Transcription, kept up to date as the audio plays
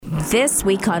This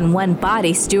week on One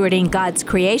Body Stewarding God's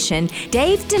Creation,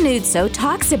 Dave DiNuzzo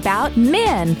talks about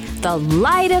men, the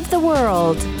light of the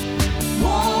world.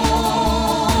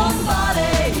 One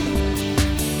body.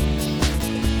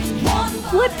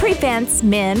 What prevents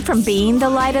men from being the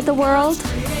light of the world?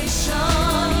 Creation.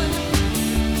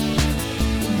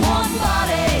 One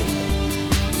body.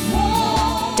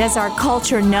 One. Does our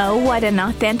culture know what an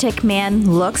authentic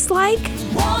man looks like?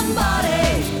 One body.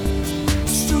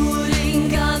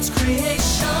 Stewarding God's creation.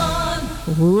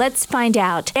 Let's find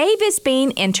out. Dave is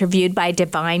being interviewed by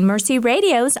Divine Mercy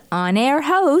Radio's on-air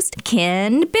host,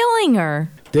 Ken Billinger.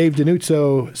 Dave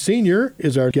DiNuzzo Sr.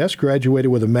 is our guest,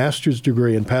 graduated with a master's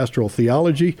degree in pastoral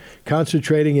theology,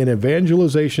 concentrating in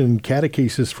evangelization and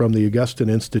catechesis from the Augustine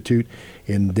Institute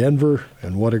in Denver,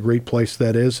 and what a great place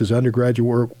that is. His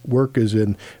undergraduate work is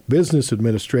in business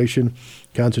administration,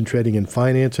 concentrating in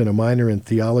finance, and a minor in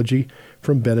theology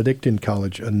from Benedictine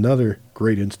College, another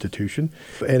great institution.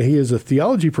 And he is a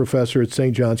theology professor at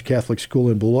St. John's Catholic School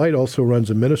in Beloit, also runs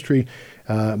a ministry.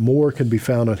 More can be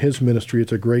found on his ministry.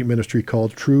 It's a great ministry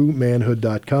called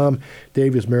TrueManhood.com.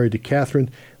 Dave is married to Catherine.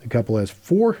 The couple has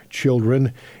 4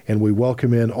 children, and we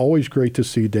welcome in. Always great to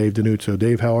see Dave DiNuzzo.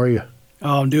 Dave, how are you?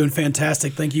 Oh, I'm doing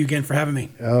fantastic. Thank you again for having me.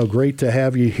 Oh, great to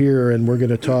have you here, and we're going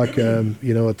to talk,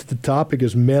 the topic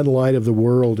is men, light of the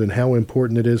world, and how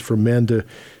important it is for men to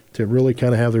really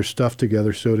kind of have their stuff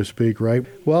together, so to speak, right?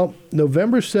 Well,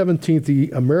 November 17th, the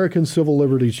American Civil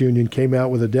Liberties Union came out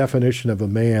with a definition of a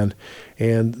man,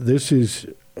 and this is,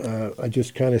 I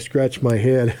just kind of scratch my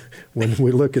head when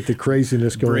we look at the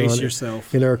craziness going Brace on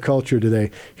yourself. in our culture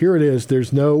today. Here it is.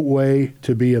 There's no way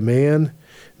to be a man.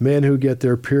 Men who get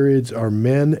their periods are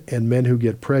men, and men who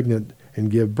get pregnant and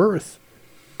give birth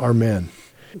are men.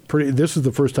 This is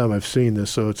the first time I've seen this,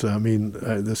 so it's.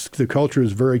 The culture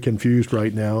is very confused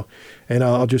right now, and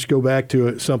I'll just go back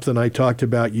to something I talked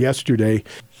about yesterday,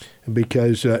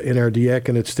 because in our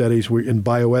diaconate studies, we're in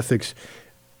bioethics.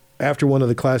 After one of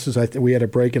the classes, we had a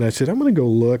break, and I said, I'm going to go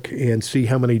look and see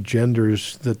how many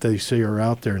genders that they say are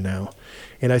out there now.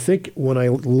 And I think when I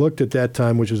looked at that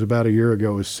time, which was about a year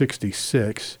ago, it was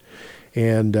 66,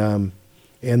 and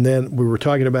then we were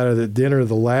talking about it at dinner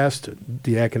the last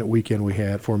diaconate weekend we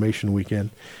had, formation weekend.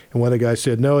 And one of the guys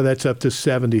said, no, that's up to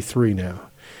 73 now.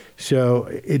 So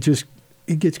it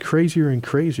gets crazier and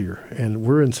crazier. And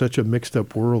we're in such a mixed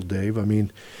up world, Dave. I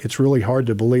mean, it's really hard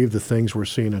to believe the things we're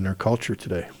seeing in our culture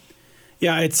today.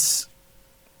 Yeah, it's,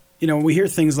 when we hear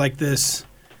things like this,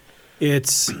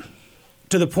 it's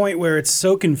to the point where it's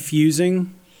so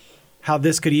confusing how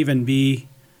this could even be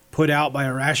put out by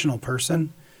a rational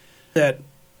person that,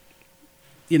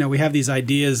 we have these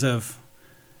ideas of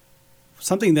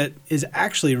something that is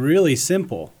actually really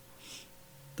simple,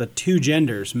 the 2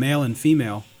 genders, male and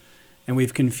female, and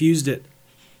we've confused it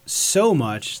so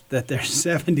much that there's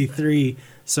 73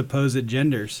 supposed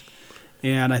genders.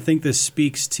 And I think this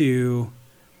speaks to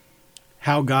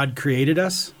how God created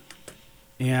us,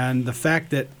 and the fact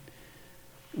that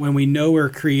when we know we're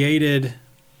created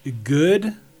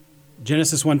good,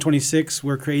 Genesis 1:26,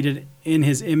 we're created in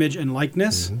his image and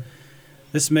likeness. Mm-hmm.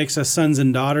 This makes us sons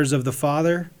and daughters of the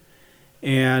Father.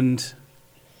 And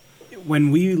when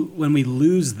we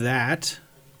lose that,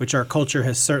 which our culture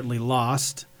has certainly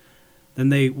lost, then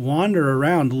they wander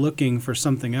around looking for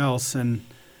something else, and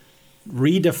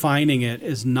redefining it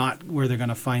is not where they're going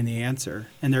to find the answer.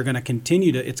 And they're going to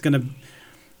continue they're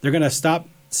going to stop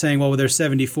saying, well, there's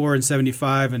 74 and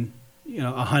 75 and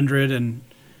 100, and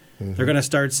mm-hmm. They're going to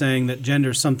start saying that gender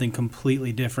is something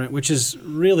completely different, which is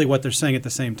really what they're saying at the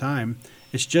same time.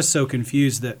 It's just so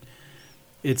confused that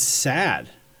it's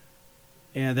sad,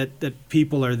 and that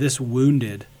people are this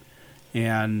wounded.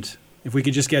 And if we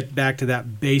could just get back to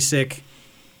that basic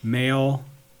male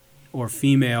or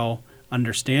female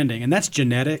understanding, and that's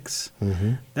genetics,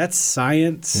 mm-hmm. that's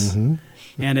science, mm-hmm.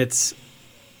 and it's,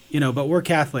 but we're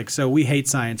Catholic, so we hate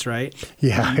science, right?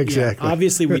 Yeah, exactly. Yeah,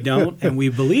 obviously we don't, and we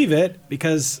believe it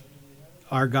because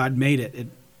our God made it.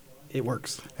 It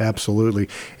works. Absolutely.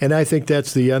 And I think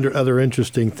that's the other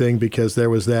interesting thing, because there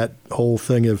was that whole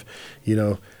thing of,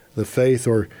 the faith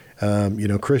or,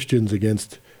 Christians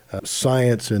against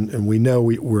science, and we know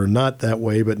we're not that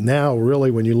way. But now,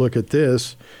 really, when you look at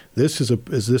is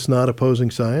this not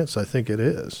opposing science? I think it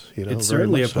is. It's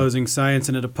certainly opposing science,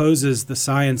 and it opposes the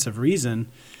science of reason,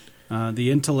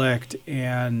 the intellect,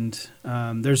 and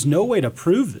there's no way to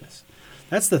prove this.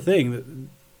 That's the thing.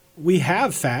 We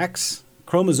have facts,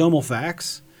 chromosomal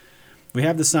facts. We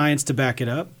have the science to back it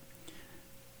up.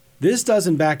 This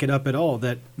doesn't back it up at all,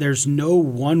 that there's no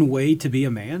one way to be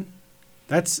a man.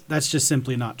 That's just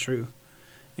simply not true.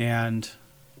 And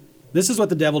this is what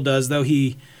the devil does, though.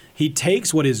 He He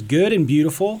takes what is good and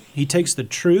beautiful, he takes the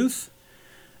truth,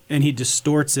 and he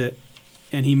distorts it,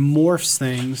 and he morphs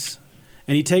things,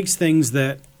 and he takes things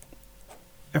that,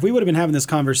 if we would have been having this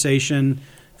conversation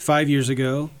 5 years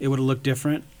ago, it would have looked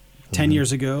different. 10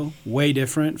 years ago, way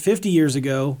different. 50 years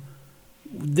ago,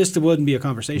 this wouldn't be a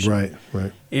conversation.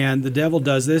 Right. And the devil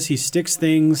does this. He sticks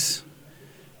things,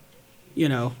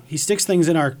 he sticks things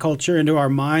in our culture, into our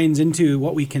minds, into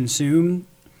what we consume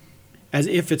as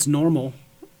if it's normal.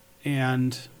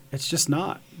 And it's just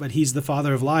not. But he's the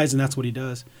father of lies, and that's what he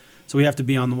does. So we have to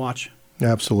be on the watch.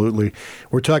 Absolutely.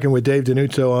 We're talking with Dave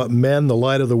DiNuzzo, Men, the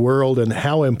Light of the World, and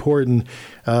how important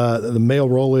the male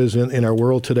role is in our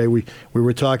world today. We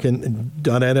were talking,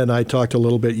 Donetta and I talked a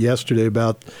little bit yesterday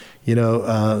about,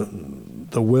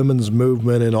 the women's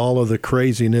movement and all of the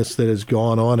craziness that has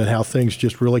gone on and how things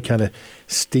just really kind of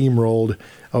steamrolled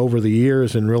over the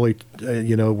years, and really,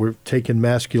 we're taking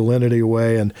masculinity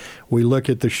away. And we look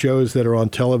at the shows that are on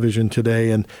television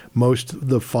today, and most of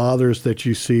the fathers that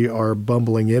you see are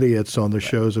bumbling idiots on the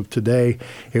shows of today.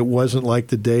 It wasn't like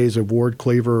the days of Ward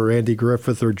Cleaver or Andy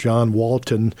Griffith or John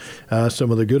Walton,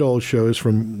 some of the good old shows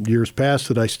from years past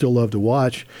that I still love to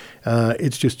watch.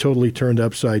 It's just totally turned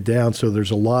upside down. So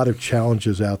there's a lot of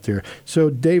challenges out there. So,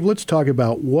 Dave, let's talk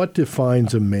about what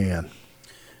defines a man.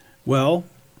 Well,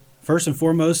 first and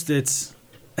foremost, it's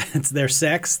their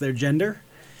sex, their gender,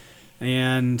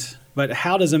 but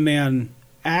how does a man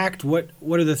act? What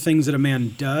are the things that a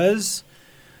man does?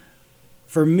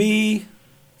 For me,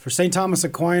 for St. Thomas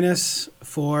Aquinas,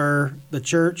 for the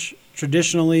church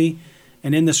traditionally,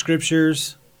 and in the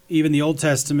scriptures, even the Old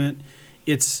Testament,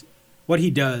 it's what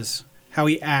he does, how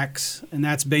he acts, and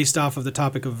that's based off of the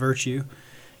topic of virtue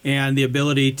and the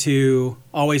ability to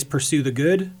always pursue the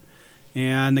good.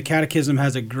 And the Catechism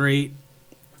has a great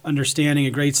understanding,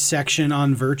 a great section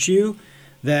on virtue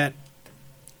that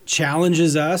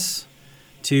challenges us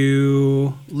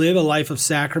to live a life of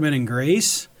sacrament and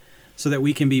grace so that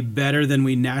we can be better than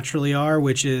we naturally are,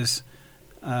 which is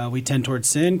we tend towards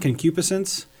sin,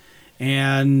 concupiscence,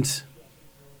 and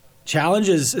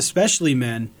challenges especially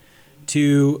men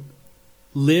to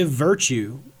live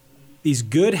virtue, these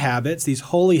good habits, these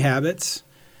holy habits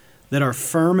that are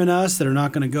firm in us, that are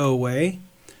not going to go away.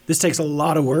 This takes a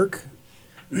lot of work.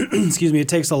 Excuse me. It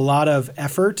takes a lot of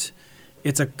effort.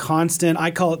 It's a constant,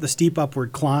 I call it the steep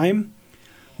upward climb,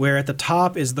 where at the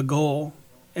top is the goal.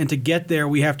 And to get there,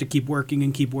 we have to keep working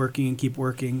and keep working and keep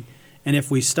working. And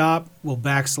if we stop, we'll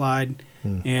backslide.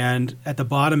 And at the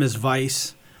bottom is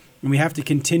vice. And we have to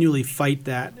continually fight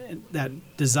that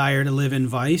desire to live in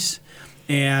vice.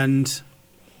 And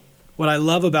what I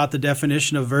love about the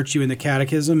definition of virtue in the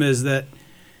Catechism is that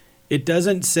it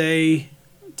doesn't say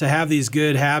to have these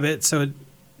good habits, so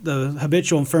the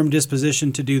habitual and firm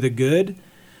disposition to do the good,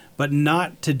 but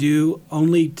not to do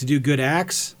only to do good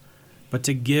acts, but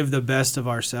to give the best of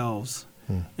ourselves.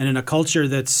 And in a culture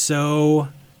that's so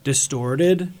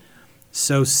distorted,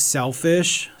 so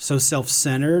selfish, so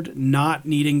self-centered, not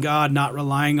needing God, not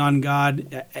relying on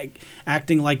God,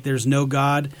 acting like there's no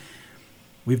God,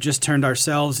 we've just turned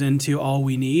ourselves into all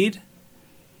we need,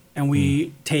 and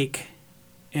we take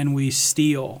and we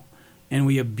steal and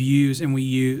we abuse and we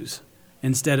use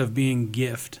instead of being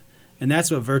gift. And that's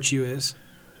what virtue is,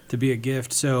 to be a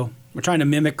gift. So we're trying to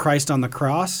mimic Christ on the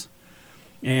cross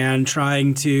and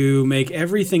trying to make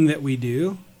everything that we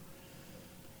do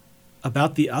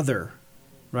about the other,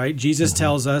 right? Jesus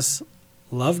tells us,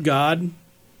 love God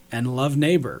and love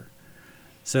neighbor.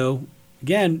 So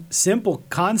again, simple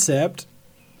concept,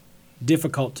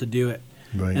 difficult to do it.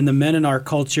 Right. And the men in our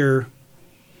culture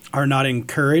are not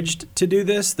encouraged to do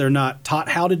this. They're not taught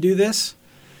how to do this.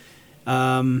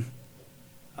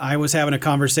 I was having a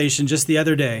conversation just the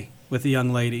other day with a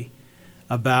young lady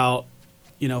about,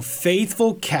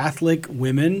 faithful Catholic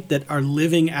women that are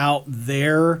living out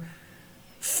their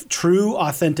true,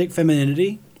 authentic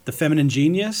femininity, the feminine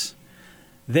genius.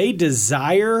 They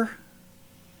desire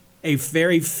a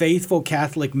very faithful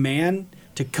Catholic man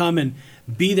to come and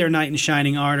be their knight in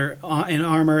shining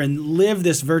armor and live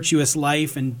this virtuous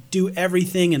life and do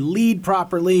everything and lead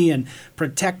properly and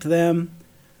protect them.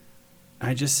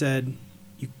 I just said,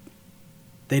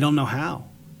 they don't know how.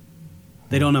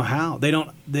 They don't know how.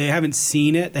 They haven't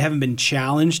seen it. They haven't been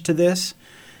challenged to this.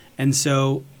 And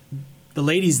so the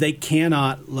ladies, they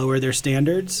cannot lower their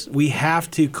standards. We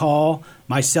have to call,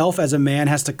 myself as a man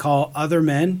has to call other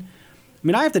men. I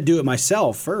mean, I have to do it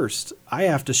myself first. I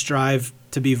have to strive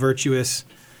to be virtuous.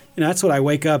 That's what I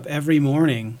wake up every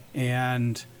morning,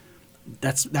 and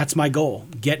that's my goal.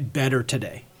 Get better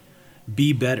today.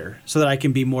 Be better so that I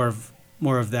can be more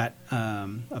of that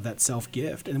self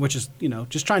gift, and which is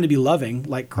just trying to be loving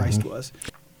like Christ was.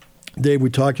 Dave, we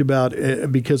talked about,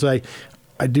 because I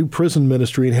do prison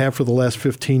ministry and have for the last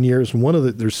 15 years, and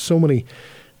there's so many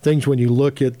things when you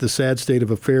look at the sad state of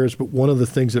affairs, but one of the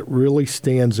things that really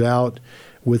stands out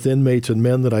with inmates and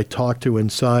men that I talk to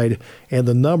inside, and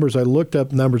the numbers, I looked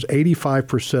up numbers,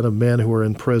 85% of men who are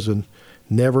in prison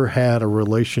never had a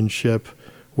relationship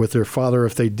with their father.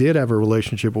 If they did have a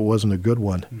relationship, it wasn't a good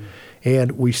one.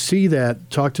 And we see that,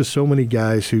 talk to so many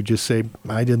guys who just say,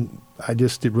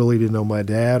 really didn't know my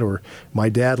dad, or my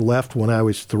dad left when I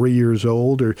was 3 years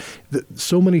old, or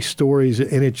so many stories,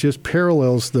 and it just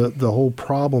parallels the whole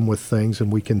problem with things,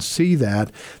 and we can see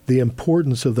that, the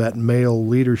importance of that male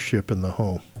leadership in the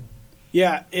home.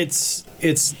 Yeah, it's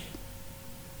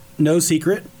no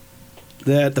secret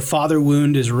that the father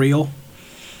wound is real,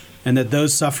 and that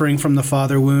those suffering from the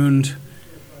father wound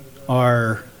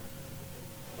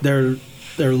they're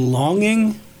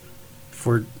longing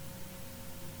for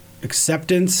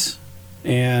acceptance,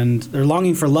 and they're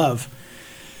longing for love.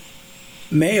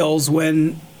 Males,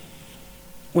 when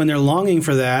they're longing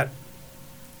for that,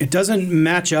 it doesn't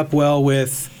match up well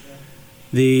with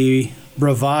the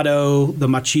bravado, the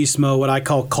machismo, what I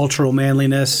call cultural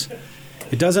manliness.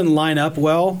 It doesn't line up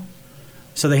well,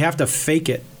 so they have to fake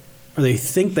it, or they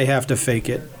think they have to fake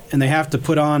it, and they have to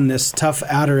put on this tough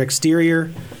outer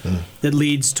exterior that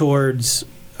leads towards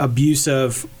abuse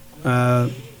of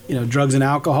drugs and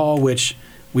alcohol, which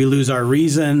we lose our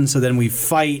reason, so then we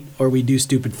fight or we do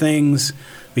stupid things,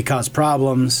 we cause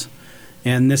problems,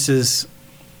 and this is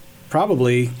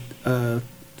probably a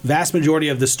vast majority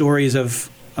of the stories of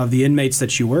the inmates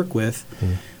that you work with,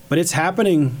 but it's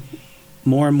happening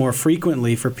more and more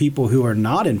frequently for people who are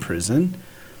not in prison.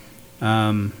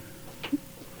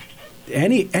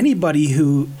 Anybody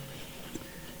who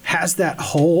has that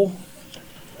hole,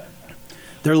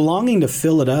 they're longing to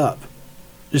fill it up.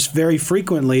 Just very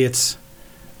frequently, it's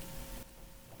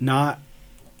not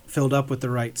filled up with the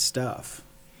right stuff.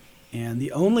 And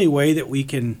the only way that we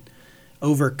can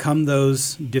overcome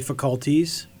those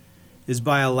difficulties is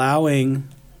by allowing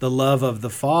the love of the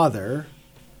Father,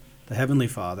 the Heavenly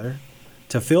Father,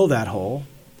 to fill that hole.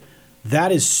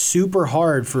 That is super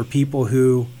hard for people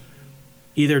who,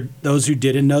 either those who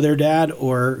didn't know their dad,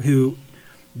 or who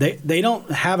they don't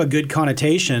have a good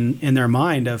connotation in their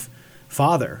mind of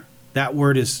father. That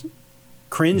word is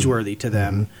cringeworthy to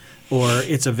them, or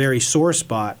it's a very sore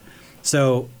spot.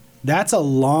 So that's a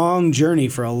long journey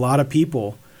for a lot of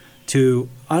people to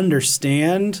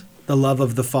understand the love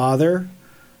of the Father,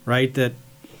 right? That,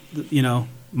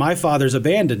 my father's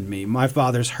abandoned me. My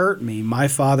father's hurt me. My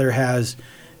father has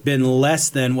been less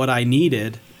than what I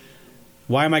needed.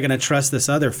 Why am I going to trust this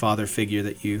other father figure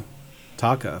that you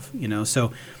talk of?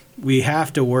 So we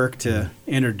have to work to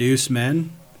introduce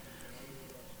men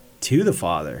to the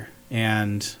Father,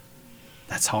 and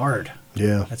that's hard.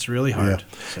 Yeah, that's really hard.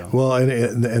 Yeah. So. Well,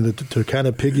 and to kind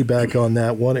of piggyback on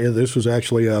that one, this was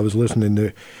actually, I was listening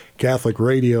to Catholic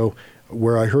radio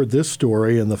where I heard this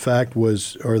story, and the fact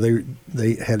was, or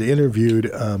they had interviewed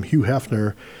Hugh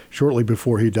Hefner shortly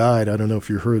before he died. I don't know if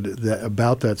you heard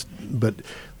about that, but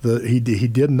he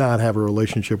did not have a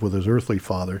relationship with his earthly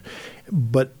father,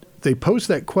 but they posed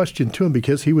that question to him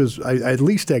because he was at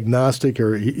least agnostic,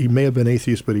 or he may have been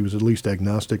atheist, but he was at least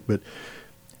agnostic. But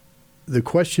the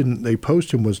question they posed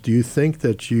to him was, do you think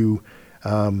that you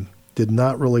did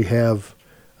not really have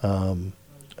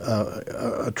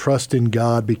a trust in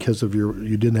God because of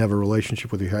you didn't have a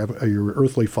relationship with your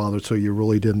earthly father, so you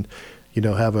really didn't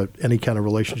have any kind of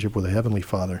relationship with a heavenly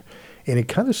Father? And it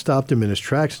kind of stopped him in his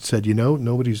tracks and said,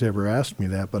 nobody's ever asked me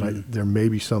that, but there may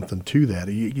be something to that.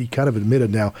 He kind of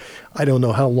admitted. Now, I don't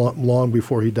know how long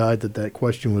before he died that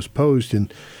question was posed,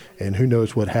 and who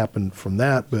knows what happened from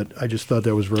that, but I just thought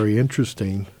that was very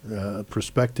interesting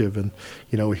perspective, and,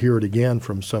 hear it again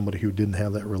from somebody who didn't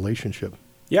have that relationship.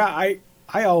 Yeah,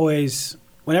 I always,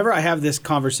 whenever I have this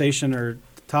conversation or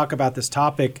talk about this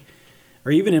topic,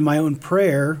 or even in my own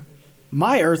prayer,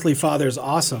 my earthly father is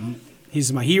awesome.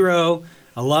 He's my hero.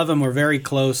 I love him. We're very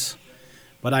close.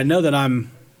 But I know that I'm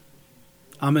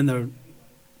in the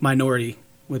minority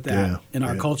with that in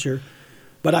our culture.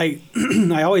 But I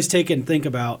always take and think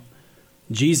about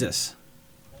Jesus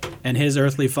and his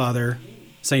earthly father,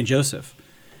 St. Joseph.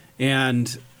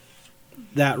 And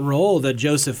that role that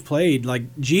Joseph played, like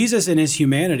Jesus in his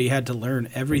humanity had to learn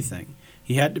everything.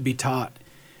 He had to be taught.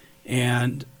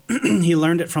 And he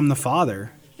learned it from the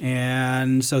Father.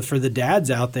 And so for the dads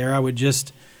out there, I would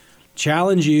just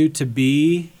challenge you to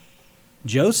be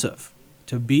Joseph,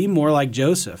 to be more like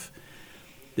Joseph.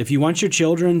 If you want your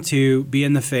children to be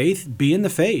in the faith, be in the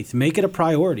faith. Make it a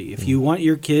priority. If you want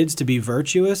your kids to be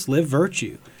virtuous, live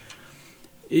virtue.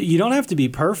 You don't have to be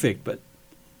perfect, but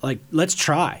like, let's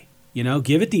try,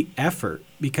 give it the effort,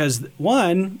 because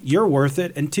one, you're worth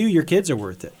it, and two, your kids are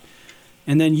worth it.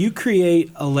 And then you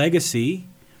create a legacy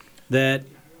that,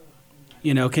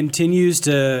 continues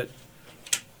to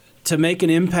make an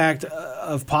impact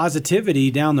of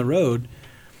positivity down the road,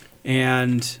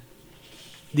 and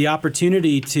the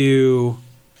opportunity to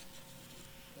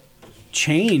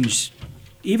change,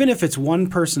 even if it's one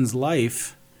person's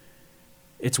life,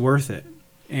 it's worth it.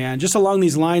 And just along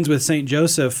these lines with St.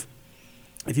 Joseph,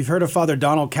 if you've heard of Father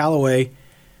Donald Calloway,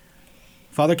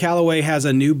 Father Calloway has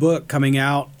a new book coming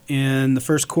out in the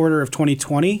first quarter of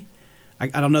 2020. I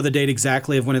don't know the date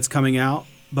exactly of when it's coming out,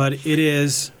 but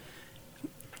it's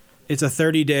a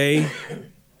 30-day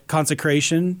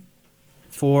consecration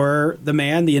for the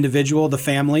man, the individual, the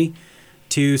family,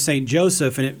 to St.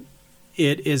 Joseph, and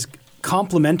it is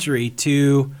complementary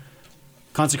to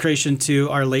consecration to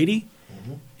Our Lady,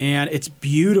 and it's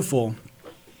beautiful.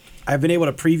 I've been able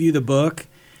to preview the book.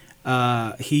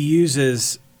 He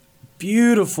uses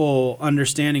beautiful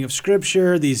understanding of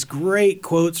Scripture, these great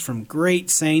quotes from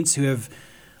great saints who have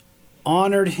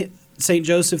honored St.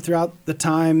 Joseph throughout the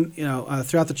time,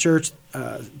 throughout the church,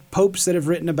 popes that have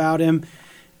written about him.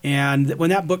 And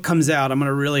when that book comes out, I'm going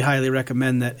to really highly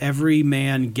recommend that every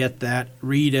man get that,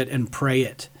 read it, and pray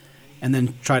it, and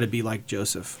then try to be like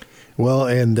Joseph. Well,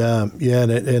 and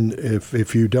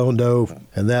if you don't know,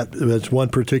 and that's one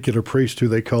particular priest who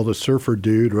they call the surfer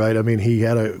dude, right? I mean, he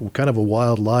had a kind of a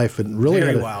wild life, and really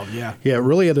Very wild, yeah. Yeah,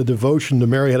 really had a devotion to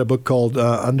Mary. Had a book called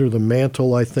Under the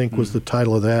Mantle, I think, was the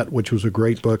title of that, which was a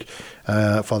great book.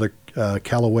 Father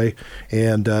Calloway,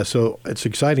 and so it's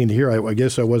exciting to hear. I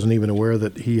guess I wasn't even aware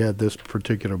that he had this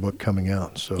particular book coming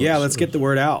out. So yeah, let's get the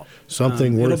word out.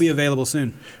 It'll be available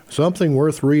soon. Something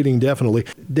worth reading, definitely.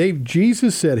 Dave,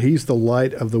 Jesus said he's the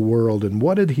light of the world, and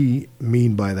what did he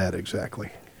mean by that exactly?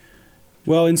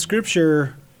 Well, in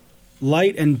Scripture,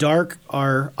 light and dark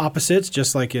are opposites,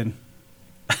 just like in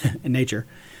nature.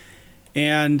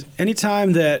 And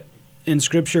anytime that in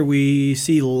Scripture we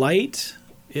see light,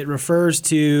 it refers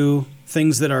to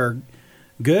things that are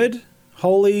good,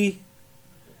 holy,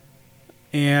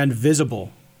 and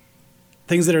visible.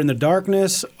 Things that are in the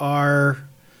darkness are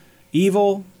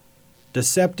evil,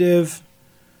 deceptive,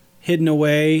 hidden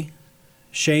away,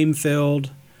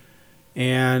 shame-filled,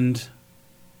 and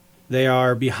they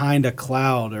are behind a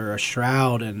cloud or a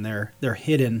shroud, and they're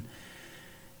hidden.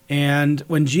 And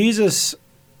when Jesus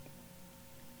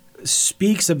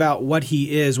speaks about what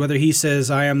he is, whether he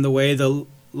says, "I am the way, the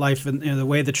life, and the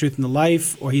way, the truth, and the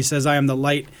life," or he says, "I am the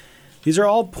light," these are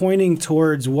all pointing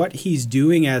towards what he's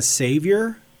doing as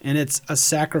Savior, and it's a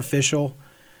sacrificial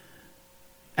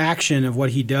action of what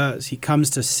he does. He comes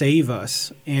to save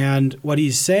us, and what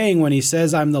he's saying when he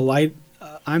says, "I'm the light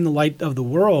of the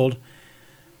world,"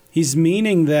 he's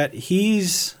meaning that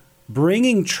he's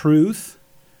bringing truth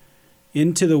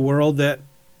into the world that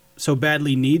so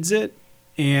badly needs it,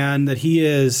 and that he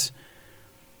is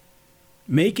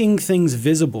making things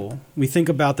visible. We think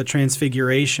about the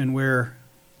Transfiguration, where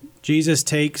Jesus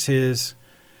takes his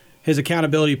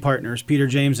accountability partners, Peter,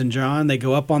 James, and John. They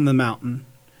go up on the mountain,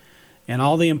 and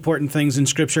all the important things in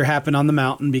Scripture happen on the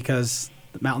mountain because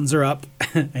the mountains are up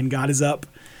and God is up.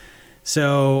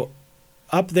 So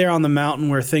up there on the mountain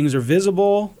where things are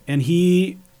visible, and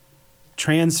he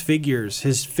transfigures.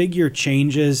 His figure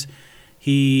changes.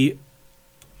 He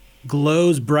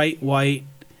glows bright white.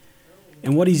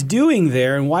 And what he's doing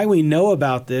there, and why we know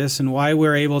about this, and why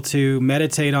we're able to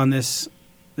meditate on this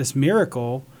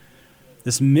miracle,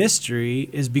 this mystery,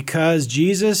 is because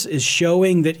Jesus is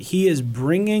showing that he is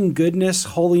bringing goodness,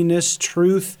 holiness,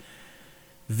 truth,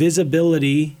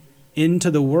 visibility into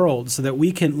the world so that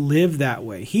we can live that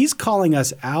way. He's calling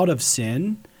us out of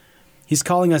sin. He's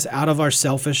calling us out of our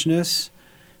selfishness.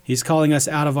 He's calling us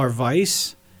out of our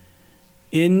vice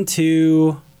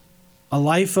into a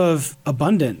life of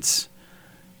abundance.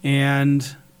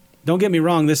 And don't get me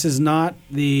wrong, this is not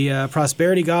the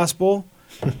prosperity gospel,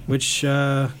 which is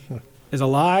a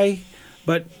lie,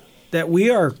 but that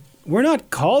we're not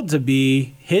called to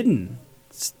be hidden,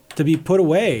 to be put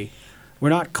away. We're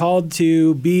not called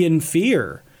to be in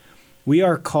fear. We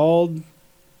are called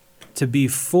to be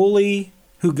fully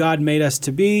who God made us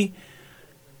to be.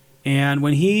 And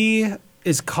when he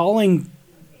is calling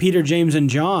Peter, James, and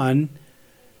John,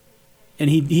 and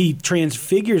he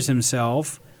transfigures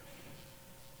himself,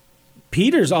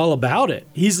 Peter's all about it.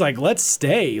 He's like, let's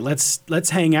stay. Let's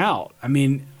hang out. I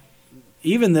mean,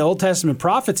 even the Old Testament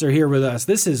prophets are here with us.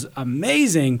 This is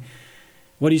amazing.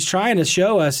 What he's trying to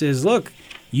show us is, look,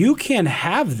 you can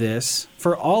have this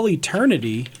for all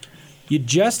eternity. You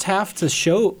just have to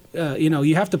show,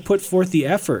 you have to put forth the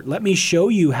effort. Let me show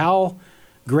you how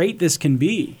great this can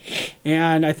be.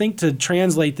 And I think to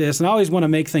translate this, and I always want to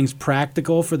make things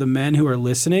practical for the men who are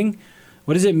listening,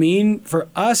 what does it mean for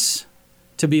us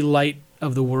to be light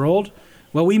of the world?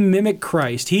 Well, we mimic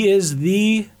Christ. He is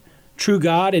the true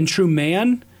God and true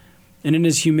man. And in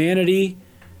his humanity,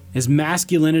 his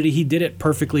masculinity, he did it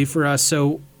perfectly for us.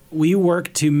 So we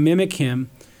work to mimic him.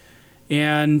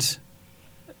 And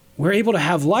we're able to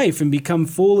have life and become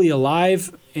fully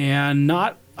alive and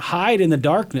not hide in the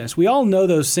darkness. We all know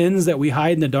those sins that we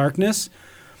hide in the darkness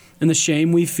and the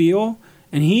shame we feel.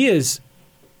 And he is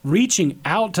reaching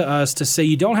out to us to say,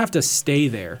 you don't have to stay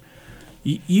there.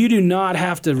 You do not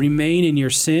have to remain in your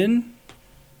sin.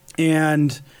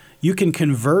 And you can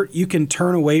convert. You can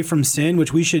turn away from sin,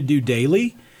 which we should do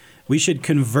daily. We should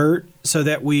convert so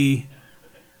that we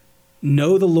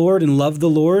know the Lord and love the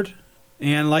Lord.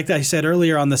 And like I said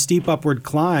earlier, on the steep upward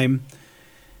climb,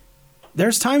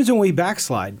 there's times when we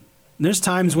backslide. There's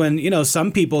times when,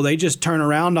 some people, they just turn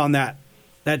around on that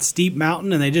steep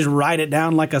mountain and they just ride it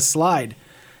down like a slide.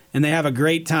 And they have a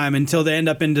great time until they end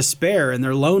up in despair and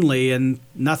they're lonely and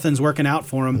nothing's working out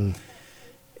for them.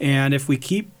 And if we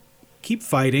keep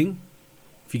fighting,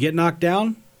 if you get knocked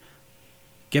down,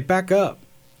 get back up.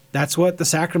 That's what the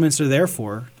sacraments are there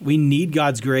for. We need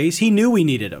God's grace. He knew we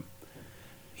needed them.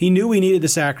 He knew we needed the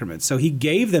sacraments. So he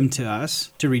gave them to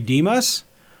us to redeem us,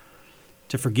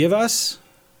 to forgive us,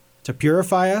 to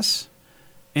purify us,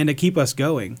 and to keep us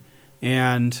going.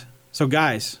 And so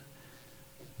guys,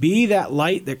 be that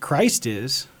light that Christ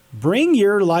is. Bring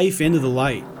your life into the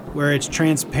light where it's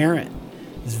transparent,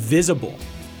 it's visible,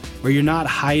 where you're not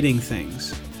hiding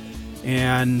things.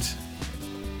 And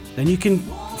then you can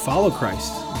follow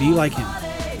Christ. Be like him.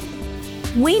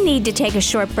 We need to take a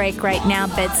short break right now,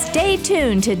 but stay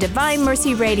tuned to Divine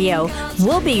Mercy Radio.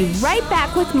 We'll be right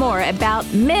back with more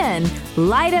about men,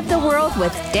 light of the world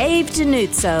with Dave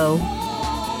DiNuzzo.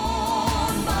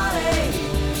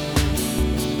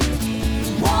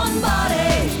 One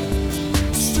body,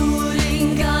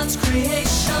 stewarding God's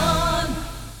creation.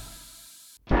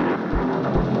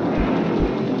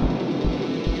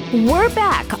 We're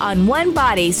back on One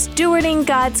Body, Stewarding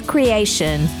God's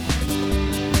Creation.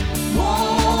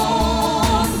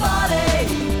 One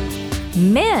body,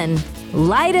 Men,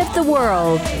 light of the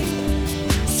world.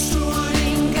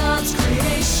 stewarding God's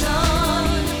creation.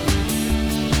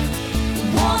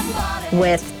 One body,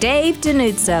 With Dave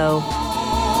DiNuzzo.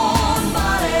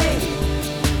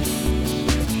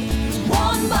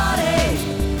 one body,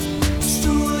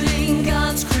 stewarding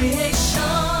God's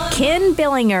creation. Ken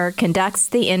Billinger conducts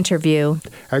the interview.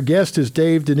 Our guest is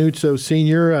Dave DiNuzzo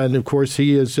Sr., and of course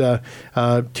he is he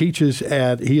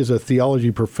is a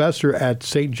theology professor at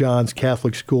St. John's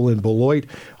Catholic School in Beloit.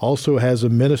 Also has a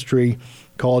ministry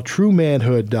called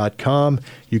TrueManhood.com.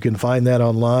 You can find that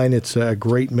online. It's a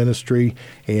great ministry,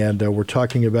 and we're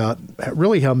talking about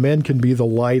really how men can be the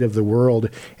light of the world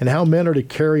and how men are to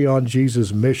carry on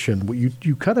Jesus' mission.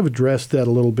 You kind of addressed that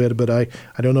a little bit, but I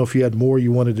don't know if you had more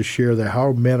you wanted to share there,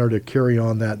 how men are to carry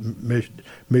on that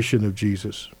mission of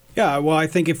Jesus. Yeah, well, I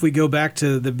think if we go back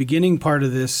to the beginning part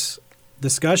of this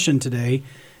discussion today,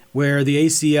 where the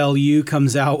ACLU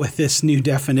comes out with this new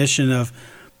definition of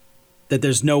that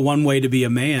there's no one way to be a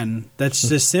man, that's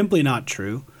just simply not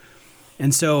true.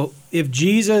 And so if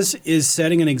Jesus is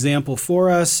setting an example for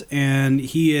us and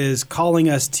he is calling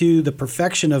us to the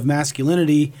perfection of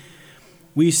masculinity,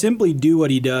 we simply do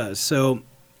what he does. So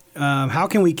how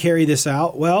can we carry this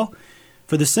out? Well,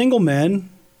 for the single men,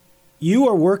 you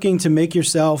are working to make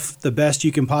yourself the best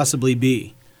you can possibly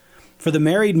be. For the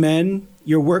married men,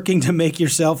 you're working to make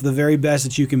yourself the very best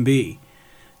that you can be.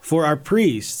 For our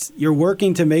priests, you're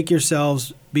working to make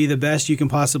yourselves be the best you can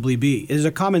possibly be. There's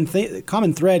a common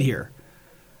thread here.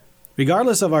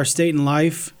 Regardless of our state in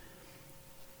life,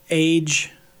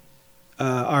 age,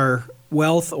 our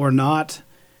wealth or not,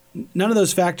 none of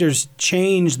those factors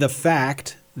change the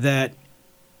fact that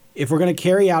if we're going to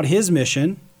carry out his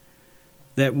mission,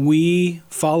 that we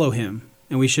follow him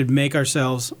and we should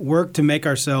work to make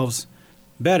ourselves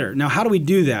better. Now, how do we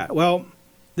do that? Well,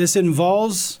 this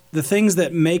involves the things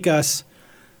that make us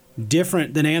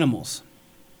different than animals,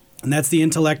 and that's the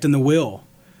intellect and the will.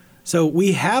 So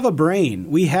we have a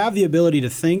brain. We have the ability to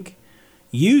think.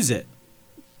 Use it.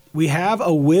 We have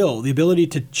a will, the ability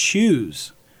to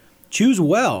choose. Choose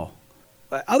well.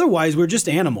 Otherwise, we're just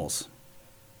animals.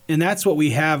 And that's what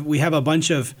we have. We have a bunch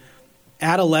of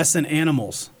adolescent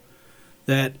animals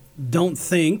that don't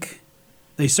think.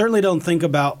 They certainly don't think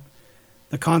about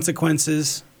the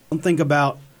consequences. Don't think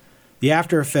about the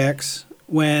after effects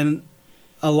when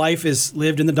a life is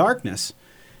lived in the darkness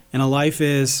and a life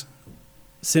is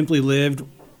simply lived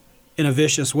in a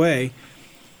vicious way.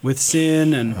 with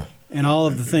sin and all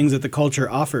of the things that the culture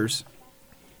offers.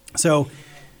 So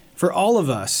for all of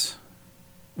us,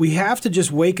 we have to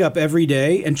just wake up every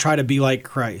day and try to be like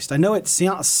Christ. I know it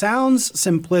sounds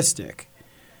simplistic,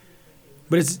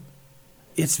 but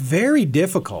it's very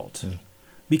difficult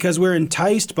because we're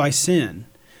enticed by sin.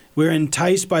 We're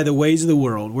enticed by the ways of the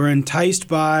world. We're enticed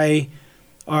by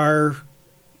our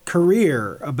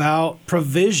career, about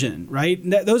provision, right?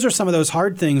 Those are some of those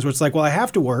hard things where it's like, well, I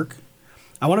have to work.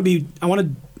 I want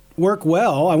to work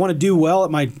well. I want to do well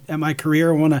at my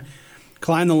career. I want to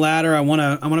climb the ladder. I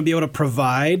want to be able to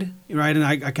provide, right? And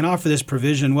I can offer this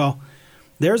provision. Well,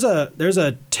 there's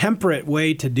a temperate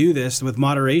way to do this with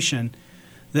moderation,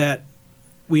 that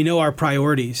we know our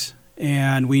priorities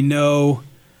and we know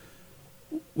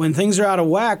when things are out of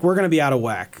whack, we're going to be out of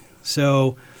whack.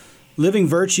 So living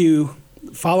virtue,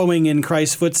 following in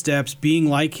Christ's footsteps, being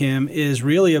like him, is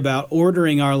really about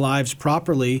ordering our lives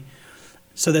properly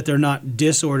so that they're not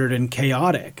disordered and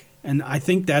chaotic. And I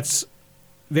think that's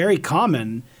very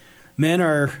common. Men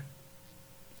are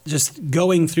just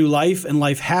going through life and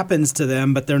life happens to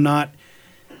them, but they're not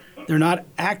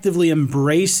actively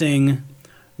embracing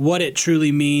what it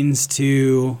truly means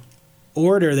to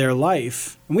order their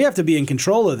life. And we have to be in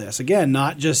control of this. Again,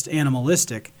 not just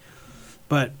animalistic,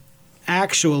 but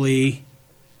actually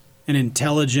an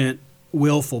intelligent,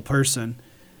 willful person.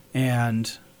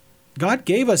 And God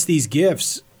gave us these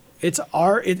gifts. It's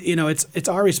our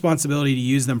responsibility to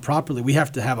use them properly. We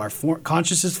have to have our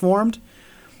consciences formed.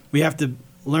 We have to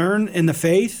learn in the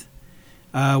faith.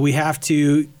 It's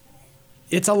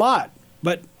a lot.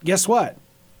 But guess what?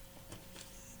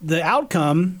 The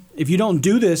outcome, if you don't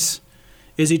do this,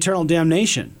 is eternal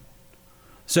damnation.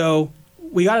 So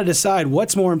we got to decide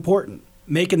what's more important: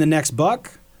 making the next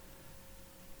buck,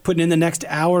 putting in the next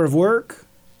hour of work,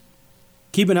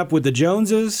 keeping up with the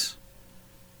Joneses,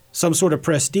 some sort of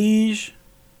prestige,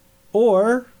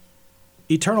 or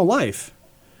eternal life.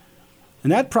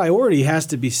 And that priority has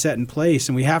to be set in place,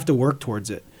 and we have to work towards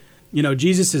it. You know,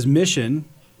 Jesus' mission,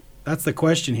 that's the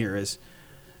question here, is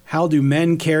how do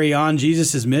men carry on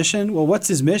Jesus' mission? Well, what's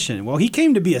his mission? Well, he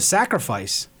came to be a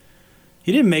sacrifice.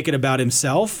 He didn't make it about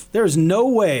himself. There's no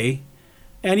way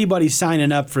anybody's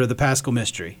signing up for the Paschal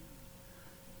mystery.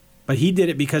 But he did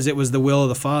it because it was the will of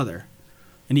the Father.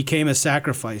 And he came as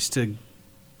sacrifice to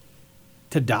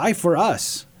die for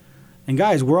us. And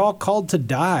guys, we're all called to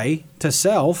die to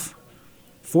self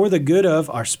for the good of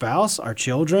our spouse, our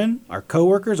children, our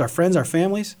coworkers, our friends, our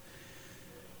families.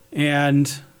 And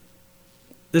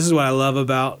this is what I love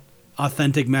about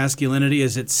authentic masculinity,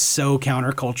 is it's so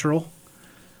countercultural.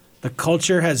 The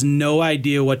culture has no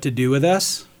idea what to do with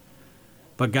us.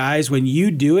 But guys, when you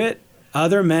do it,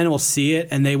 other men will see it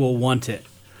and they will want it,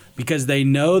 because they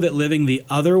know that living the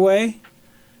other way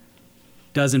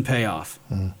doesn't pay off.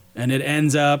 And it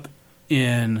ends up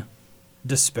in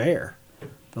despair,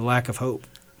 the lack of hope.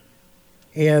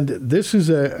 And this is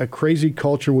a crazy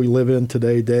culture we live in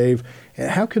today, Dave.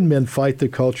 How can men fight the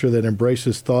culture that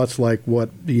embraces thoughts like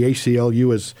what the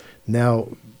ACLU is now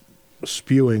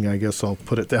spewing? I guess I'll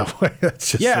put it that way.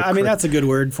 That's just that's a good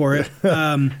word for it.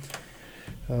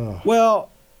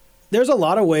 Well, there's a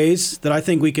lot of ways that I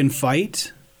think we can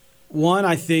fight. One,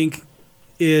 I think,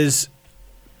 is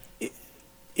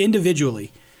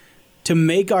individually to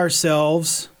make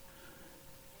ourselves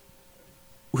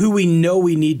who we know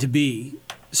we need to be.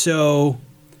 So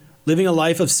living a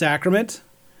life of sacrament,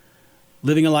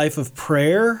 living a life of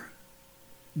prayer,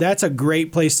 that's a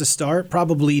great place to start,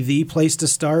 probably the place to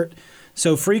start.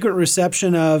 So frequent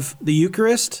reception of the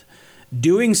Eucharist,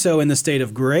 doing so in the state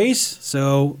of grace,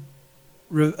 so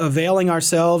availing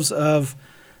ourselves of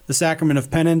the sacrament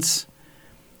of penance,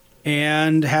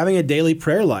 and having a daily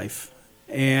prayer life.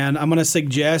 And I'm going to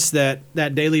suggest that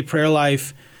that daily prayer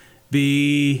life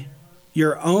be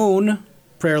your own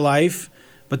prayer life,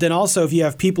 but then also if you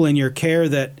have people in your care,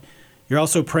 that you're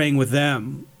also praying with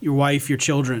them, your wife, your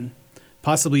children,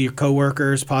 possibly your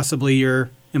coworkers, possibly your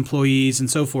employees, and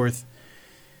so forth.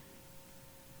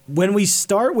 When we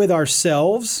start with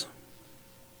ourselves,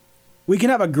 we can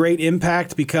have a great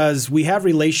impact because we have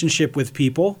relationship with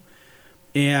people.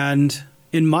 And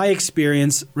in my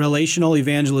experience, relational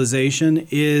evangelization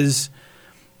is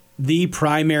the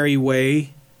primary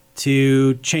way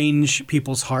to change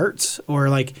people's hearts, or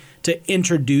like to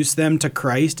introduce them to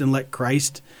Christ and let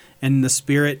Christ and the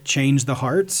Spirit change the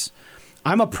hearts.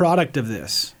 I'm a product of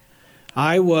this.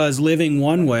 I was living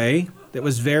one way that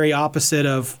was very opposite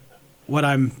of what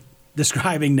I'm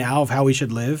describing now of how we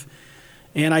should live.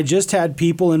 And I just had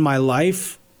people in my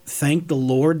life, thank the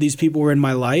Lord, these people were in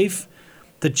my life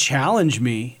to challenge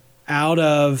me out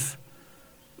of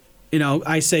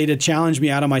I say to challenge me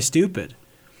out of my stupid.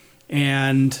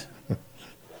 And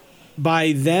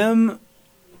by their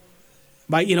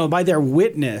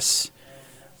witness,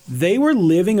 they were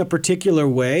living a particular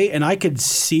way, and I could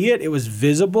see it. It was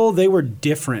visible. They were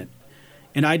different.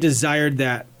 And I desired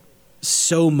that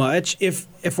so much. If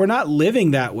we're not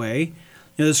living that way,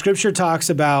 the scripture talks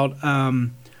about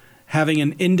having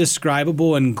an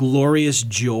indescribable and glorious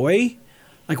joy.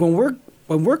 Like when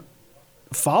we're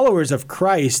followers of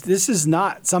Christ, this is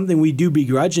not something we do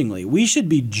begrudgingly. We should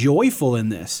be joyful in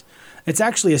this. It's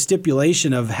actually a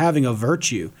stipulation of having a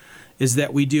virtue, is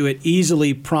that we do it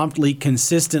easily, promptly,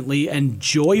 consistently, and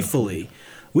joyfully.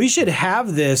 We should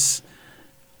have this.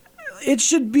 It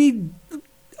should be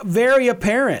very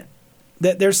apparent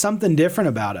that there's something different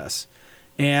about us.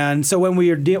 And so when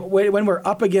we're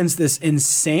up against this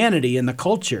insanity in the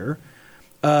culture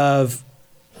of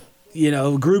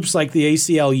groups like the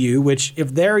ACLU, which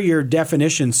if they're your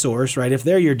definition source, right, if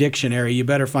they're your dictionary, you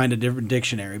better find a different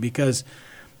dictionary because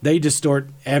they distort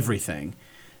everything.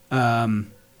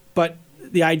 But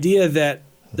the idea that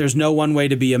there's no one way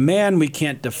to be a man, we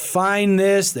can't define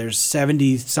this, there's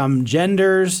 70-some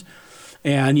genders,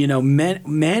 and,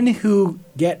 men who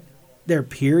get their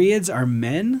periods are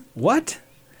men? What?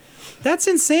 That's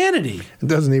insanity. It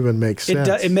doesn't even make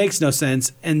sense. It makes no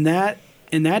sense. And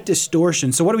that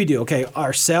distortion. So what do? Okay,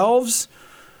 ourselves,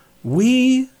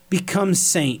 we become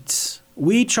saints.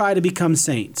 We try to become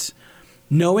saints,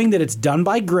 knowing that it's done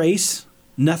by grace.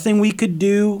 Nothing we could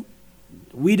do.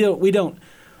 We don't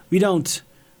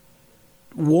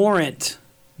warrant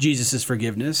Jesus'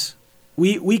 forgiveness.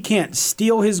 We can't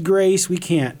steal his grace. We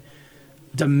can't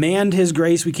demand his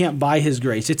grace. We can't buy his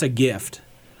grace. It's a gift.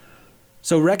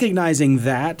 So recognizing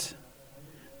that,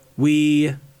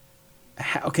 so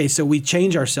we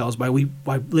change ourselves by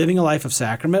living a life of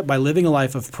sacrament, by living a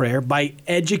life of prayer, by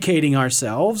educating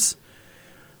ourselves.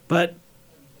 But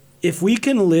if we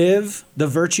can live the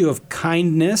virtue of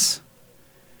kindness,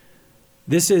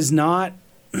 this is not,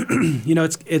 we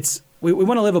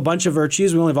want to live a bunch of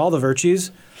virtues. We want to live all the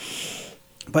virtues.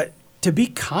 But to be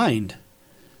kind,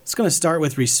 it's going to start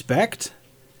with respect.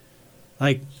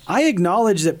 Like, I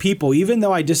acknowledge that people, even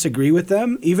though I disagree with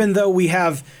them, even though we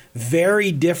have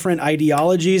very different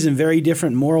ideologies and very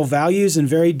different moral values and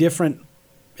very different,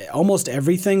 almost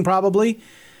everything probably,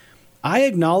 I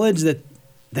acknowledge that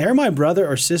they're my brother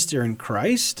or sister in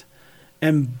Christ.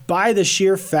 And by the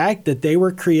sheer fact that they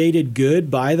were created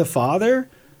good by the Father,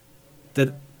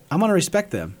 that I'm going to respect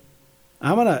them.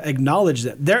 I'm going to acknowledge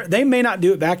that. They may not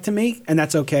do it back to me, and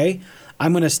that's okay.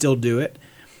 I'm going to still do it.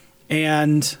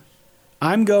 And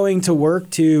I'm going to work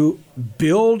to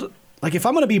build, like if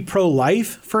I'm going to be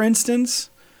pro-life, for instance,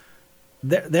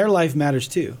 their life matters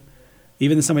too.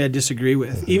 Even somebody I disagree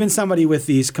with, even somebody with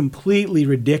these completely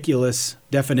ridiculous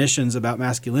definitions about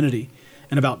masculinity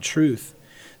and about truth.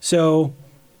 So,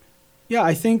 yeah,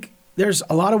 I think there's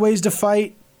a lot of ways to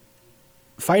fight.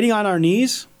 Fighting on our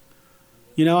knees.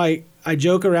 I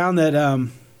joke around that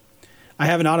I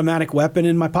have an automatic weapon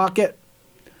in my pocket,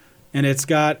 and it's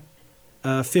got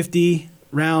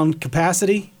 50-round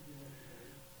capacity,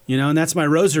 and that's my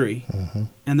rosary. Mm-hmm.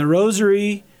 And the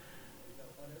rosary,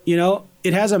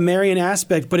 it has a Marian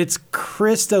aspect, but it's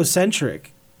Christocentric.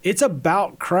 It's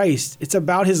about Christ. It's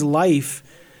about his life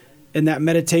and that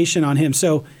meditation on him.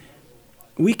 So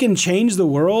we can change the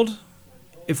world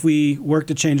if we work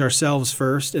to change ourselves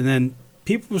first, and then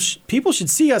people should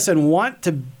see us and want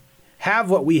to have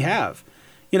what we have.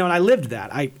 And I lived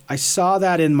that. I saw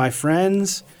that in my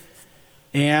friends,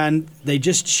 and they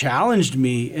just challenged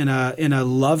me in a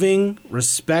loving,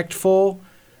 respectful,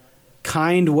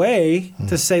 kind way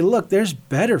to say, look, there's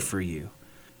better for you.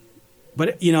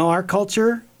 But, our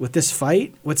culture with this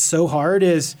fight, what's so hard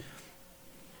is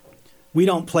we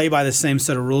don't play by the same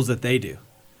set of rules that they do.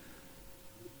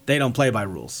 They don't play by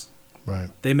rules. Right.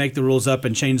 They make the rules up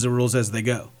and change the rules as they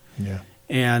go. Yeah.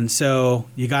 And so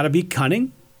you got to be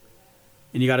cunning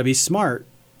and you got to be smart,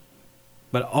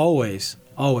 but always,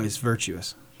 always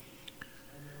virtuous.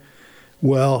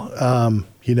 Well,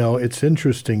 it's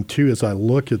interesting, too, as I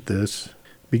look at this.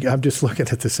 I'm just looking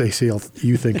at this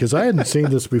ACLU thing because I hadn't seen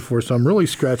this before, so I'm really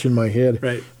scratching my head.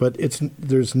 Right. But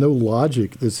there's no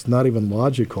logic. It's not even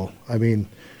logical. I mean,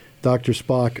 Dr.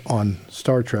 Spock on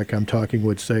Star Trek, I'm talking,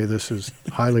 would say this is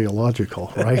highly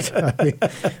illogical, right? I mean,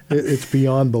 it's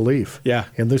beyond belief. Yeah.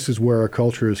 And this is where our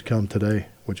culture has come today,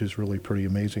 which is really pretty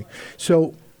amazing.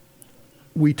 So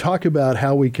we talk about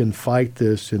how we can fight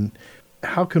this, and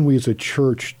how can we as a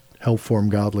church help form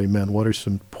godly men? What are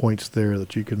some points there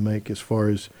that you can make as far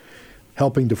as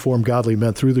helping to form godly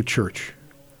men through the church?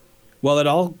 Well, it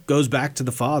all goes back to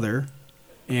the Father,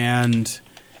 and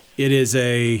it is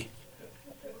a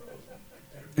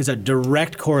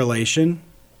direct correlation.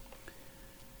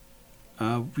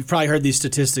 We've probably heard these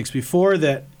statistics before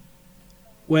that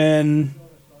when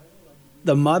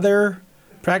the mother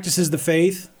practices the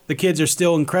faith, the kids are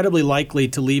still incredibly likely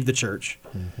to leave the church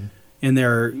in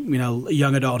their,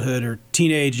 young adulthood or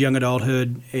teenage, young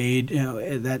adulthood age,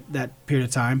 that period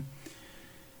of time.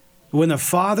 When the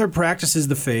father practices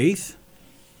the faith,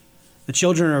 the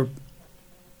children are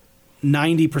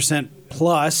 90%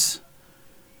 plus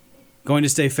going to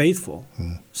stay faithful.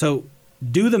 So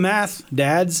do the math,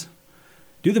 dads.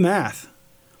 Do the math.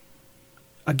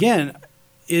 Again,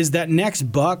 is that next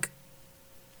buck,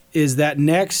 is that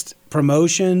next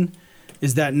promotion,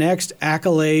 is that next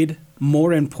accolade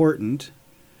more important?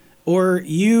 Or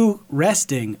you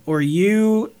resting, or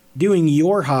you doing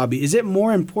your hobby, is it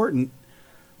more important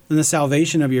than the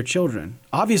salvation of your children?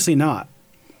 Obviously not.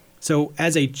 So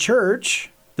as a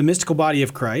church, the mystical body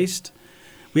of Christ,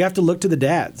 we have to look to the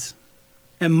dads.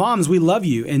 And moms, we love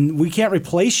you, and we can't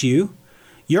replace you.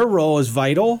 Your role is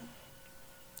vital.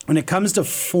 When it comes to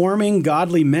forming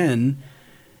godly men,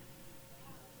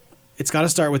 it's got to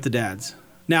start with the dads.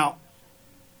 Now,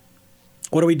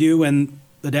 what do we do when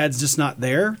the dad's just not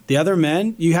there? The other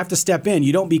men, you have to step in.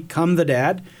 You don't become the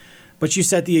dad, but you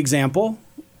set the example.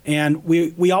 And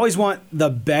we always want the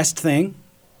best thing.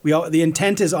 The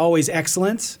intent is always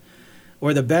excellence,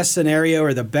 or the best scenario,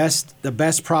 or the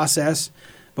best process.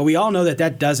 But we all know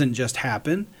that doesn't just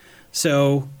happen.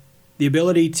 So the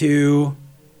ability to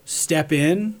step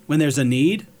in when there's a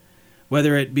need,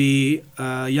 whether it be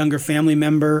a younger family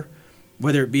member,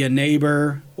 whether it be a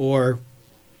neighbor, or,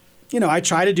 I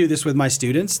try to do this with my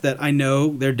students that I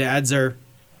know their dads are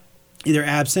either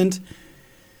absent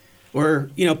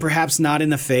or, perhaps not in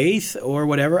the faith or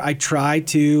whatever. I try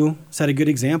to set a good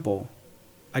example.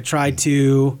 I try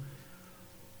to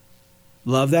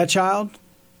love that child.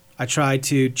 I try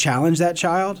to challenge that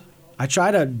child. I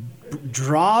try to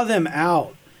draw them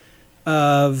out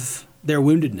of their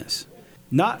woundedness.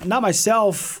 Not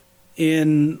myself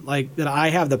in like that I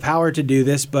have the power to do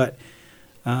this, but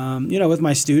with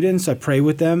my students, I pray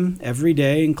with them every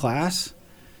day in class,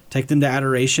 take them to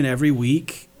adoration every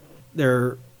week.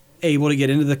 They're able to get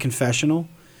into the confessional.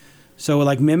 So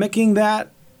like mimicking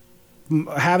that,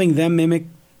 having them mimic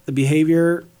the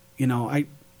behavior,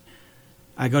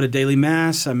 I go to daily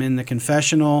mass. I'm in the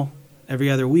confessional every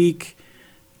other week.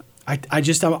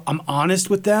 I'm honest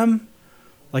with them.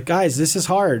 Like, guys, this is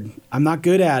hard. I'm not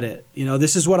good at it.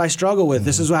 This is what I struggle with.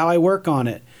 This is how I work on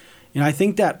it. I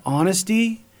think that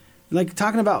honesty, like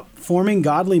talking about forming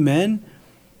godly men,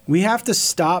 we have to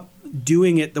stop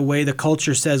doing it the way the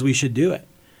culture says we should do it.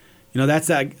 That's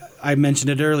that. I mentioned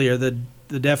it earlier, the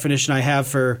definition I have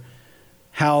for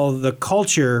how the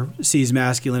culture sees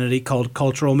masculinity called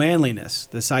cultural manliness.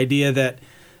 This idea that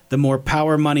the more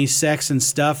power, money, sex, and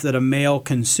stuff that a male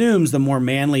consumes, the more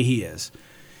manly he is.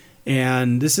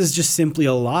 And this is just simply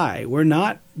a lie. We're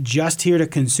not just here to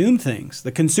consume things.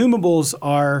 The consumables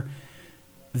are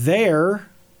there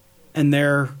and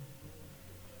they're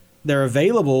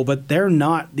available, but they're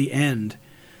not the end.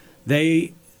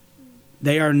 They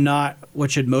are not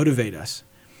what should motivate us.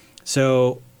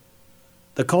 So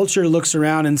the culture looks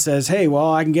around and says, hey,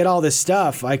 well, I can get all this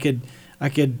stuff. I could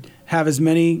have as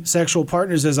many sexual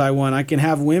partners as I want. I can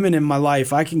have women in my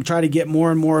life. I can try to get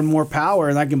more and more and more power,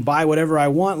 and I can buy whatever I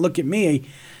want. Look at me.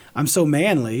 I'm so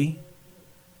manly.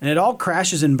 And it all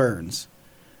crashes and burns.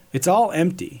 It's all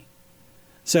empty.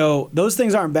 So those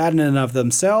things aren't bad in and of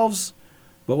themselves,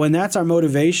 but when that's our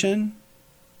motivation,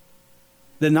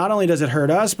 then not only does it hurt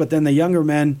us, but then the younger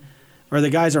men or the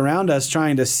guys around us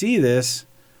trying to see this,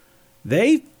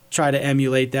 they try to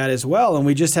emulate that as well. And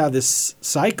we just have this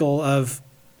cycle of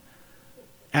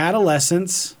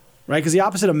adolescence, right? Because the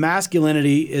opposite of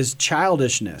masculinity is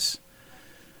childishness.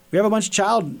 We have a bunch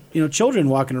of children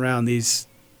walking around, these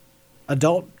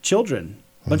adult children,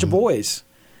 a bunch of boys.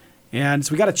 And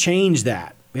so we got to change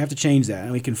that. We have to change that.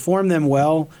 And we can form them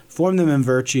well, form them in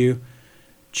virtue,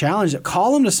 challenge them,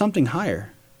 call them to something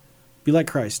higher. Be like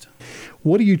Christ.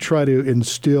 What do you try to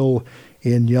instill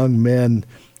in young men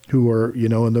who are,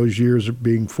 in those years of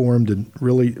being formed and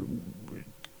really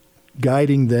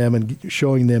guiding them and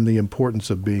showing them the importance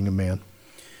of being a man?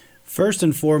 First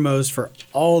and foremost, for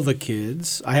all the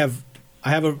kids, I have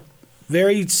a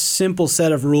very simple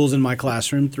set of rules in my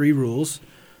classroom, 3 rules.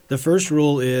 The first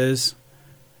rule is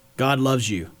God loves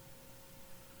you.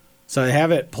 So I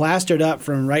have it plastered up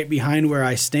from right behind where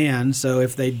I stand. So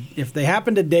if they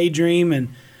happen to daydream and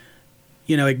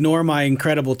ignore my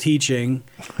incredible teaching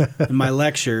and my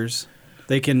lectures,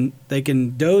 They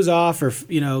can doze off or,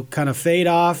 kind of fade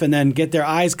off and then get their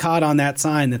eyes caught on that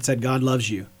sign that said God loves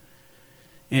you.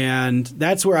 And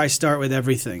that's where I start with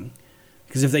everything.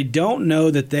 Because if they don't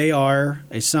know that they are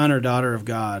a son or daughter of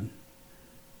God,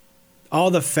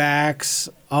 all the facts,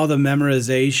 all the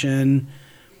memorization,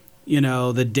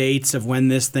 the dates of when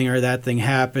this thing or that thing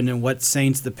happened and what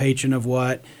saint's the patron of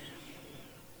what,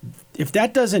 if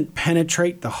that doesn't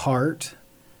penetrate the heart,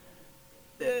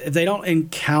 if they don't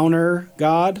encounter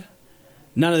God,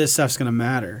 none of this stuff's going to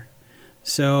matter.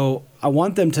 So I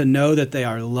want them to know that they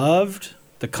are loved.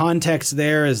 The context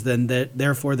there is then that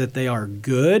therefore that they are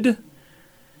good,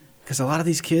 because a lot of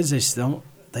these kids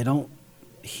they don't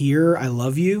hear I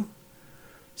love you.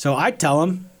 So I tell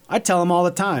them all the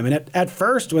time. And at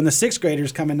first, when the 6th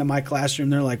graders come into my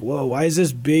classroom, they're like, "Whoa, why is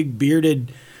this big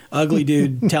bearded, ugly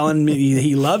dude telling me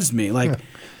he loves me?" Like,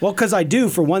 well, because I do,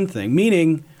 for one thing.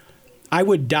 Meaning, I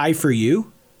would die for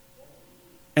you,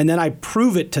 and then I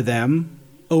prove it to them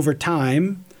over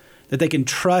time that they can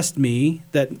trust me,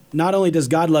 that not only does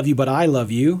God love you, but I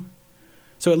love you.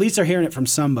 So at least they're hearing it from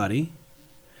somebody.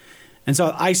 And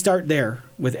so I start there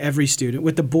with every student.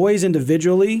 With the boys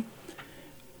individually,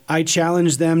 I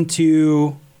challenge them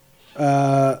to,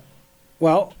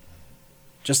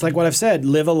 just like what I've said,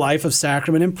 live a life of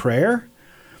sacrament and prayer,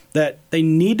 that they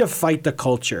need to fight the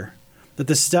culture, that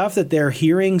the stuff that they're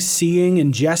hearing, seeing,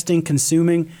 ingesting,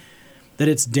 consuming, that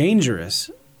it's dangerous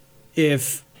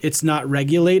if it's not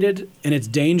regulated, and it's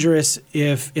dangerous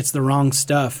if it's the wrong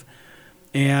stuff.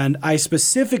 And I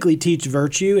specifically teach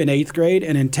virtue in 8th grade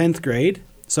and in 10th grade.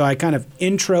 So I kind of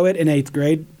intro it in 8th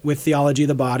grade with theology of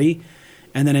the body.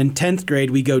 And then in 10th grade,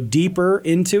 we go deeper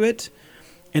into it.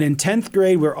 And in 10th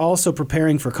grade, we're also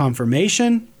preparing for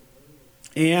confirmation,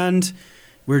 and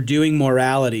we're doing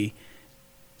morality.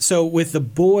 So with the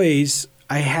boys,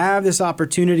 I have this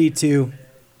opportunity to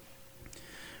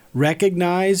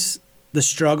recognize the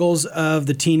struggles of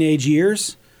the teenage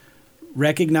years,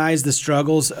 recognize the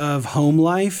struggles of home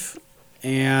life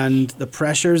and the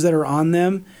pressures that are on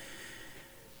them,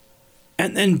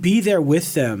 and then be there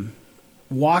with them,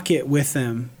 walk it with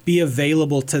them, be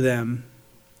available to them.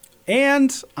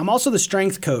 And I'm also the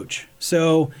strength coach.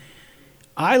 So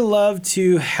I love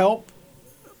to help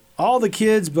all the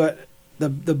kids, but the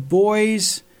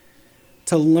boys,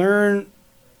 to learn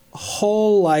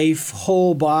whole life,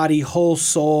 whole body, whole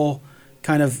soul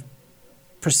kind of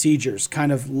procedures,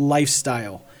 kind of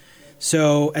lifestyle.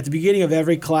 So at the beginning of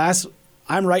every class,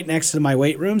 I'm right next to my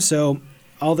weight room. So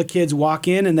all the kids walk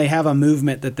in and they have a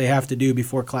movement that they have to do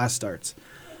before class starts.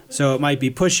 So it might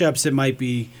be push-ups, it might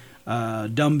be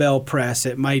dumbbell press,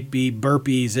 it might be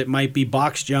burpees, it might be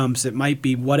box jumps, it might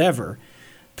be whatever,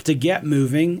 to get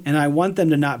moving. And I want them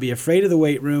to not be afraid of the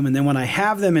weight room. And then when I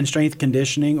have them in strength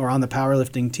conditioning or on the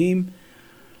powerlifting team,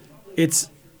 it's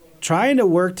trying to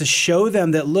work to show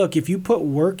them that, look, if you put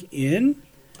work in,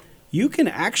 you can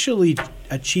actually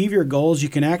achieve your goals. You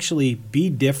can actually be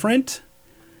different.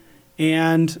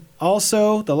 And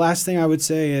also, the last thing I would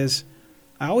say is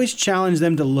I always challenge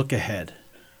them to look ahead.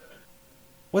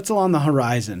 What's along the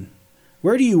horizon?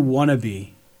 Where do you want to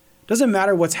be? Doesn't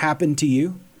matter what's happened to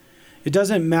you. It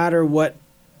doesn't matter what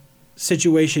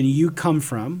situation you come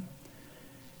from.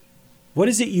 What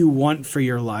is it you want for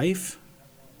your life?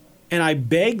 And I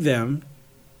beg them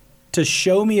to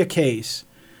show me a case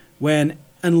when,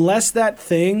 unless that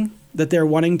thing that they're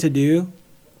wanting to do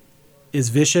is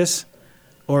vicious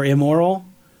or immoral,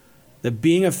 that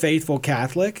being a faithful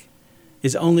Catholic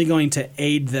is only going to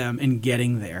aid them in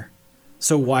getting there.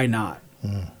 So why not?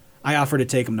 I offer to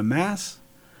take them to Mass.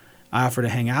 I offer to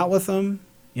hang out with them.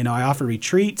 I offer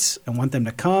retreats. I want them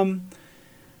to come.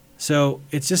 So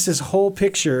it's just this whole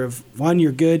picture of, one,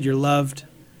 you're good, you're loved,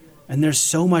 and there's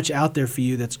so much out there for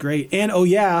you that's great. And, oh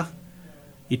yeah,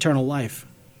 eternal life.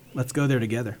 Let's go there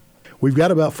together. We've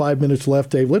got about 5 minutes left,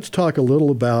 Dave. Let's talk a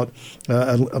little about,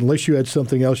 unless you had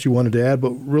something else you wanted to add, but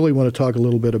really want to talk a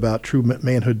little bit about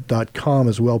truemanhood.com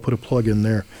as well. Put a plug in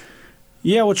there.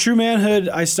 Yeah, well, True Manhood,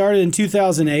 I started in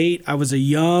 2008. I was a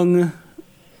young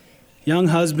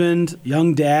husband,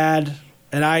 young dad,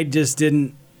 and I just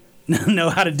didn't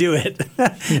know how to do it.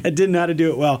 I didn't know how to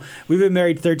do it well. We've been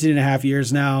married 13 and a half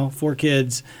years now, 4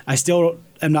 kids. I still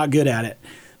am not good at it.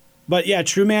 But yeah,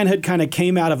 True Manhood kind of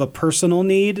came out of a personal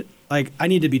need. Like, I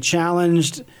need to be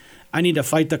challenged. I need to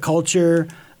fight the culture.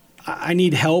 I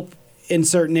need help in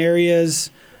certain areas.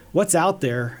 What's out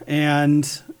there? And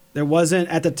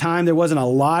at the time, there wasn't a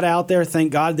lot out there.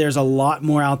 Thank God there's a lot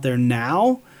more out there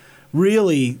now.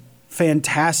 Really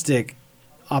fantastic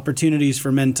opportunities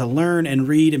for men to learn and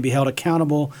read and be held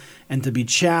accountable and to be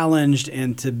challenged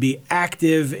and to be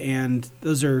active. And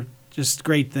those are just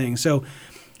great things. So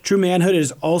True Manhood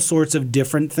is all sorts of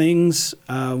different things.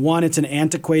 One, it's an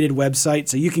antiquated website,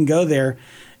 so you can go there.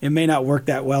 It may not work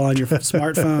that well on your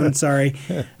smartphone, sorry.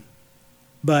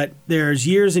 But there's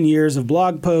years and years of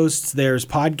blog posts. There's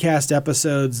podcast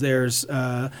episodes. There's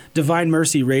Divine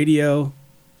Mercy Radio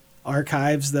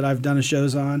archives that I've done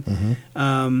shows on.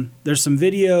 There's some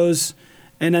videos.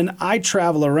 And then I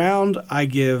travel around. I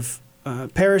give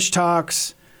parish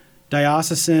talks,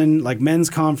 diocesan, like men's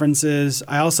conferences.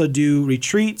 I also do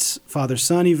retreats,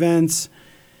 father-son events.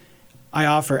 I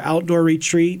offer outdoor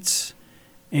retreats.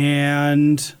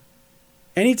 And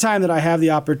anytime that I have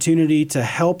the opportunity to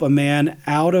help a man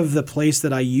out of the place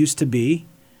that I used to be,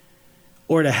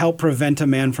 or to help prevent a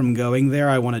man from going there,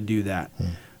 I want to do that.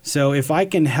 So if I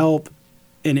can help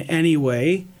in any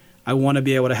way, I want to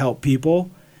be able to help people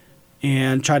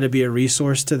and try to be a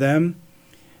resource to them.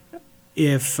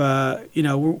 If, we're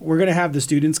going to have the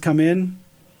students come in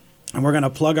and we're going to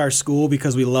plug our school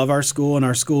because we love our school and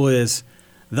our school is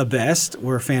the best.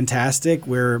 We're fantastic.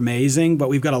 We're amazing, but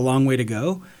we've got a long way to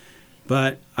go.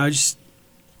 But I'm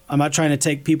not trying to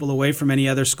take people away from any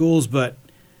other schools, but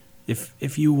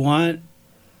if you want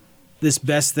this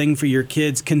best thing for your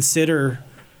kids, consider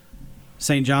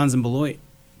St. John's and Beloit.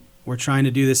 We're trying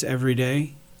to do this every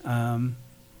day.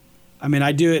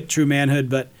 I do it True Manhood,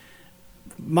 but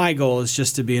my goal is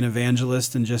just to be an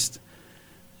evangelist and just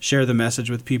share the message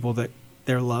with people that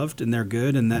they're loved and they're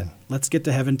good and that let's get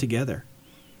to heaven together.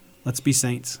 Let's be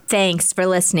saints. Thanks for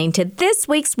listening to this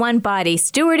week's One Body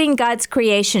Stewarding God's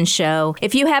Creation show.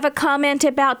 If you have a comment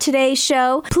about today's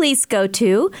show, please go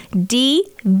to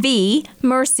dvmercy.com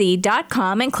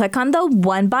and click on the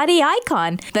One Body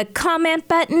icon. The comment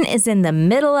button is in the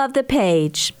middle of the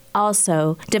page.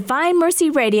 Also, Divine Mercy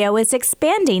Radio is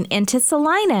expanding into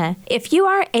Salina. If you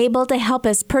are able to help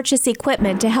us purchase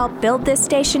equipment to help build this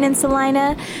station in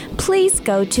Salina, please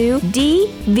go to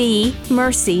dvmercy.com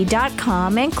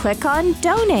and click on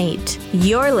Donate.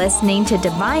 You're listening to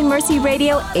Divine Mercy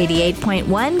Radio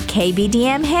 88.1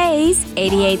 KBDM Hayes,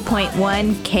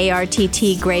 88.1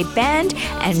 KRTT Great Bend,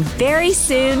 and very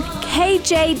soon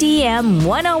KJDM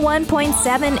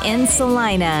 101.7 in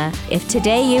Salina. If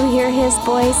today you hear his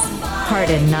voice,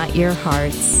 harden not your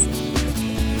hearts.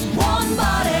 One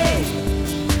body.